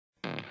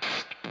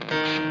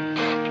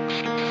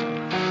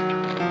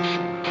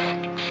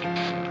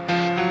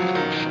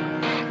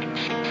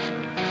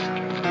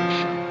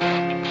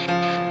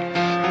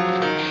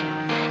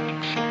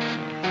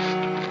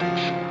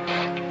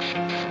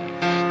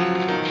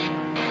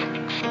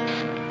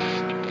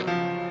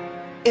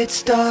It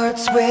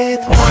starts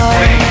with one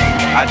thing,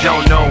 I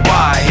don't know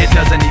why. It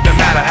doesn't even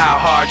matter how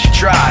hard you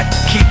try.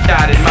 Keep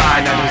that in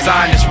mind, I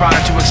designed this rhyme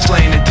to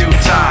explain in due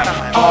time.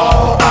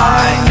 All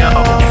I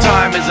know,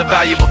 time is a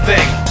valuable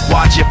thing.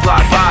 Watch it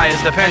fly by as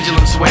the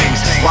pendulum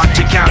swings.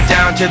 Watch it count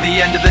down to the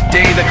end of the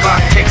day. The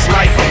clock takes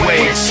life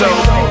away, it's so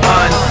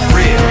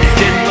unreal.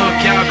 Didn't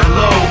look out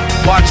below,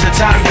 watch the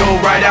time go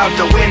right out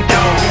the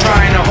window.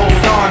 Trying to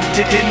hold on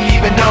to didn't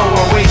even know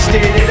I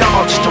wasted it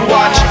all just to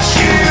watch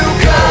you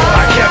go.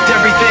 I kept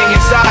everything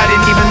inside,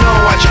 and even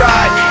though I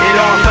tried, it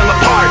all fell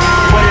apart.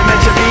 What it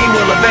meant to be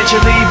will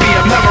eventually be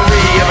a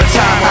memory of a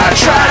time I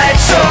tried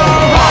so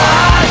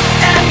hard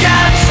and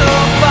got so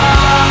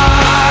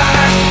far,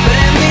 but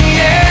in the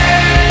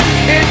end,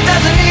 it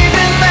doesn't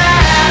even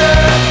matter.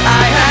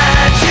 I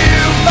had to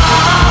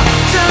fall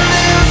to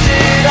lose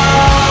it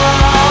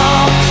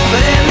all,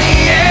 but in the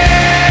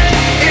end,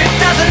 it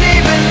doesn't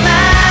even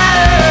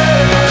matter.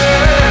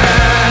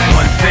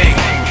 One thing,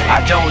 I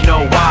don't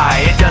know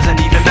why. It doesn't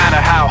even matter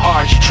how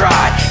hard you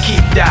try.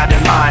 Keep that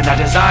in mind, I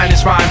designed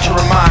this rhyme to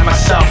remind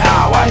myself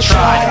how I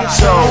tried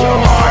so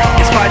hard.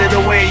 In spite of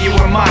the way you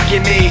were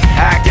mocking me,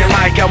 acting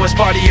like I was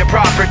part of your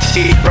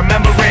property,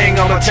 remembering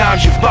all the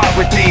times you fought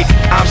with me,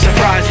 I'm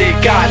surprised it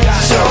got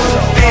so.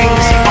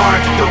 Things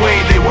aren't the way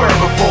they were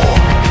before.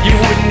 You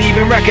wouldn't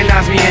even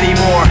recognize me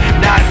anymore.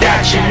 Not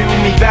that you knew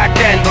me back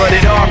then, but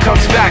it all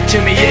comes back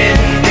to me in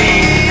the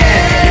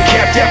end. You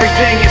kept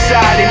everything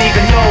inside, and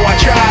even though I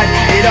tried,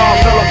 it all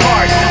fell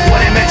apart.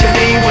 What it meant to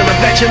me will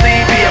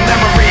eventually be a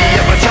memory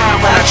of a time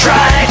when I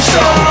tried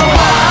so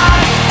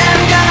hard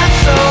and got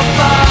so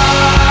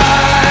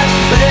far,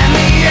 but in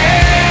the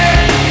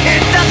end,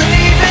 it doesn't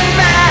even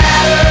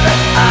matter.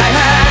 I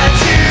had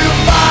to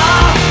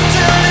fall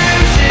to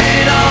lose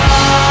it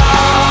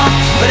all,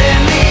 but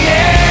in the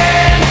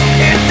end,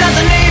 it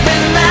doesn't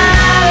even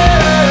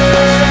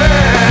matter.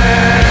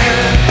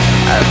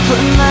 I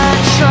put my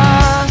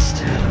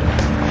trust.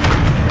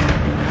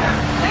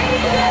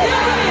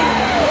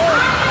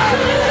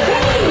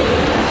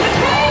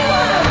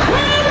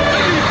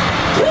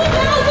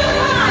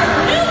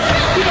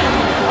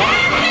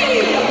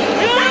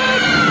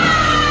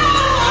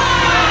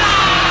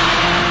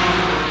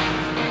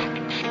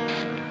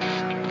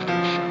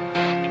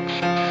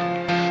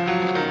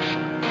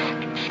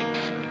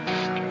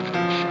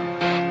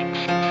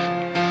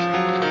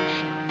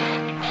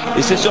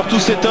 Et c'est surtout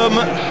cet homme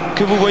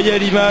que vous voyez à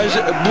l'image,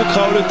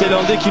 Buakaw le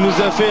Thaïlandais, qui nous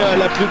a fait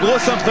la plus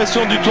grosse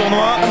impression du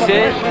tournoi.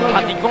 C'est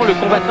pratiquement le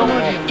combattant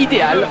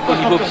idéal au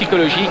niveau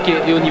psychologique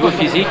et au niveau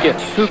physique.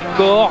 Ce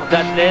corps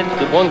d'athlète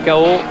de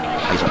Buakaw.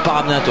 Ils n'ont pas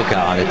ramené un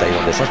tocard, les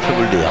Thaïlandais, ça je peux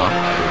vous le dire.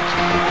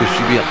 Il peut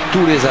subir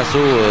tous les assauts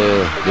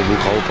de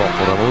Buakaw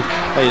pour l'amour.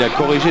 Il a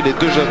corrigé les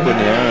deux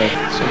Japonais.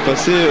 Ils sont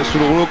passés sous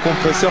le rouleau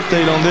compresseur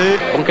thaïlandais.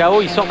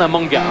 Buakaw, il sort d'un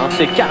manga.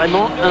 C'est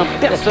carrément un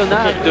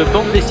personnage de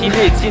bande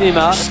dessinée et de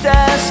cinéma. Just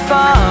as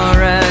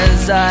far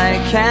as I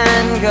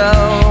can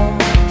go.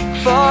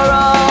 For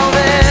all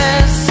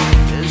this,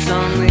 there's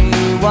only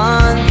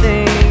one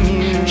thing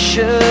you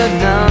should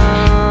know.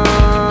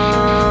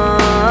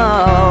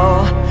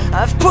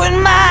 I've put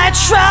my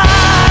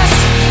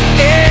trust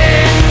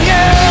in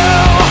you,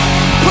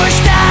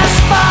 pushed as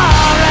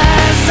far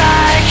as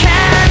I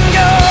can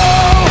go.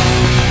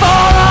 For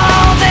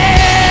all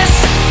this,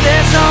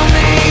 there's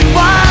only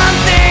one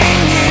thing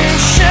you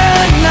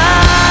should know.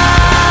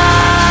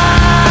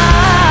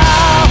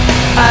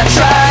 I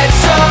tried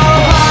so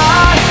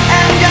hard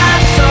and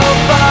got so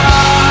far,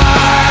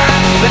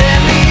 but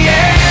in the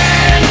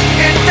end,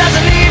 it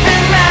doesn't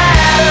even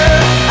matter.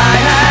 I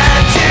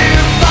had to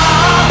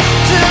fall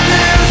to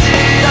lose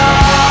it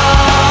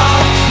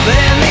all, but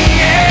in the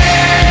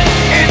end,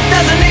 it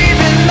doesn't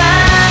even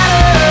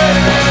matter.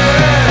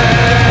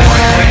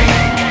 One thing,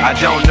 I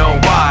don't know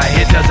why.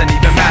 It doesn't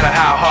even matter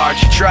how hard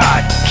you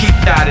try. Keep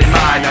that in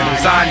mind, I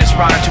designed this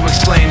rhyme to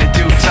explain in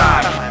due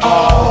time.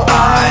 All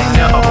I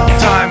know,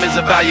 time is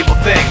a valuable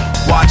thing.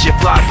 Watch it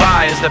fly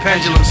by as the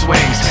pendulum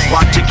swings.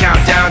 Watch it count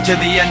down to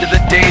the end of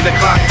the day. The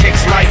clock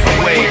takes life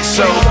away, it's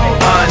so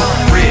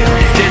unreal.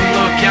 Didn't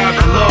look out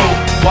below,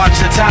 watch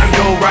the time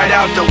go right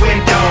out the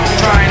window.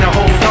 Trying to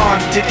hold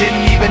on to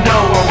didn't even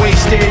know I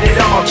wasted it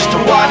all just to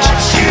watch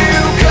you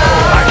go.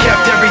 I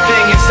kept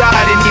everything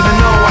inside, and even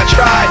though I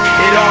tried,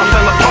 it all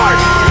fell apart.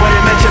 What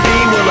it meant to be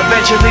will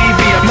eventually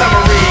be a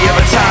memory of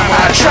a time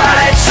I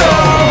tried so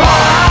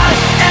hard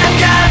and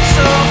got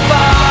so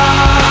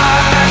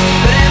far,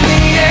 but in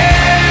the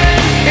end,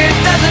 it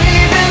doesn't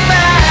even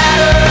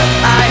matter.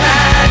 I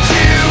had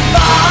to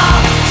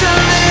fall to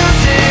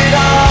lose it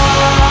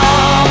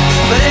all,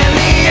 but in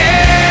the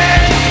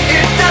end,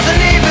 it doesn't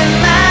even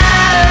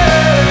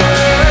matter.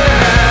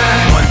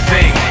 One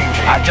thing,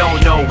 I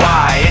don't know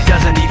why. It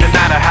doesn't even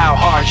matter how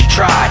hard you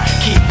try.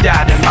 Keep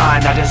that in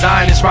mind, I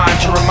designed this rhyme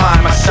to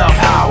remind myself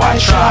how I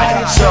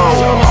tried so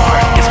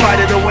hard. In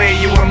spite of the way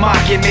you were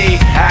mocking me,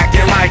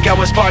 acting like I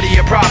was part of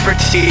your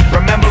property,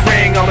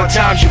 remembering all the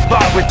times you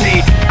fought with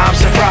me, I'm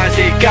surprised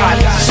it got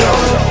so.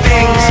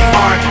 Things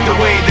aren't the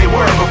way they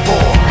were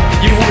before.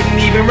 You wouldn't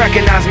even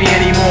recognize me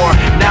anymore.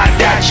 Now Not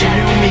that you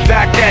knew me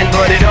back then,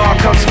 but it all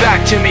comes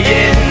back to me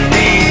in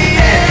the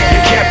end.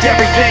 You kept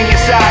everything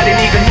inside, and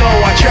even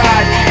though I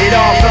tried, it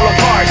all fell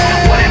apart.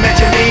 What it meant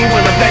to me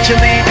will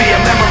eventually be a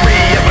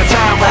memory of a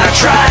time when I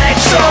tried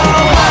so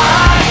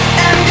hard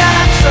and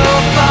got so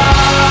far,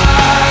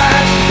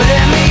 but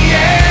in the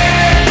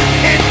end,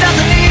 it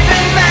doesn't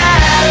even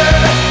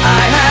matter.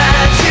 I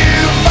had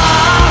to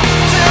fall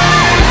to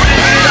lose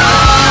it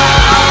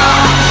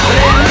all,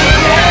 but in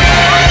the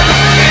end,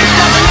 it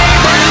doesn't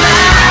even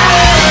matter.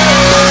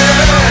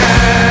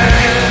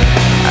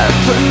 I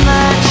put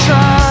my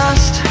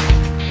trust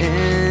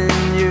in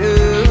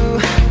you,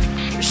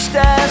 pushed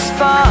as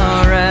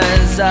far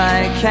as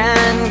I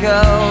can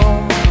go.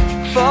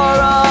 For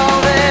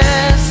all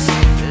this,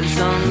 there's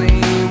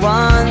only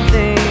one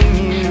thing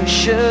you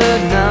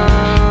should know.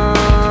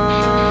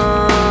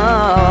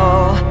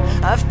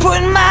 I've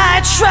put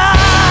my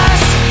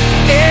trust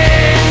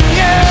in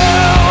you,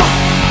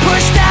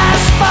 pushed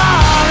as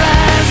far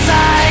as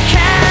I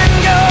can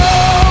go.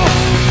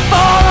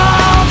 For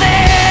all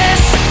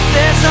this,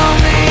 there's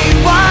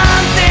only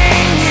one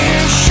thing you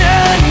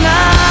should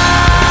know.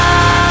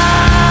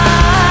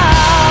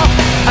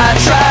 I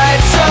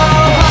tried so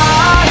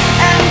hard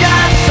and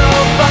got so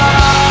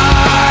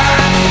far,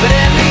 but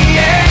in the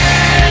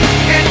end,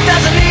 it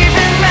doesn't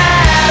even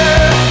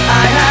matter.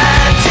 I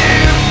had to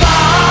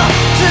fall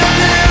to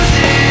lose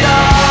it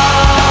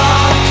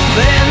all,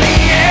 but in the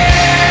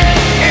end,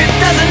 it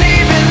doesn't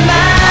even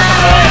matter.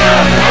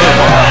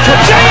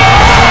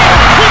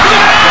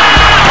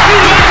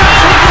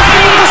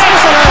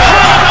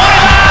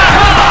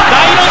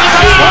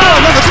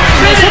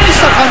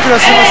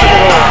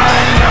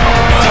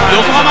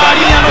 横浜ア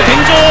リーナの天井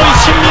を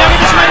一瞬見上げ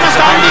てしまいまし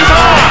たアンディーさん。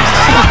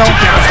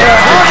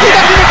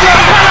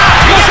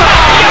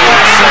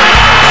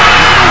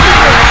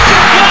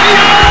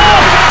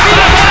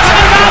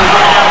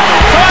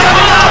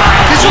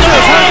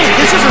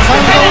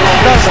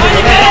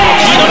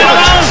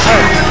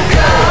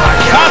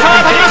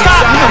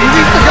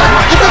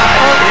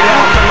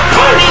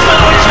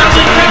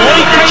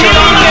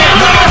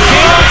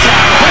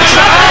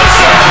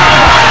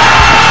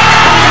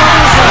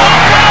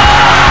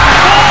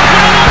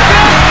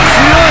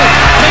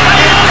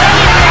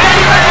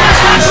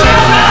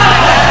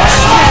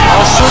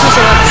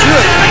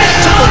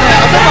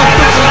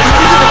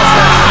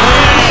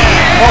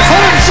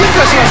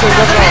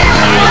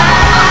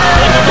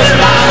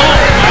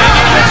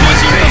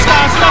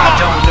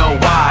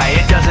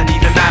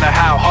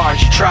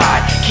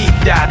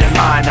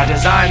I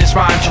designed this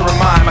rhyme to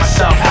remind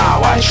myself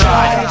how I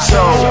tried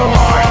so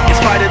hard. In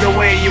spite of the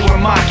way you were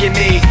mocking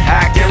me,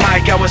 acting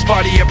like I was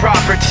part of your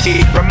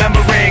property,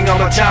 remembering all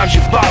the times you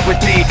fought with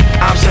me,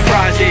 I'm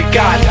surprised it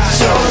got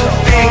so.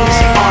 Things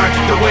aren't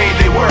the way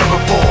they were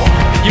before.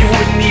 You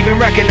wouldn't even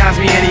recognize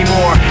me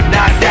anymore.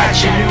 Not that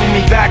you knew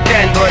me back then,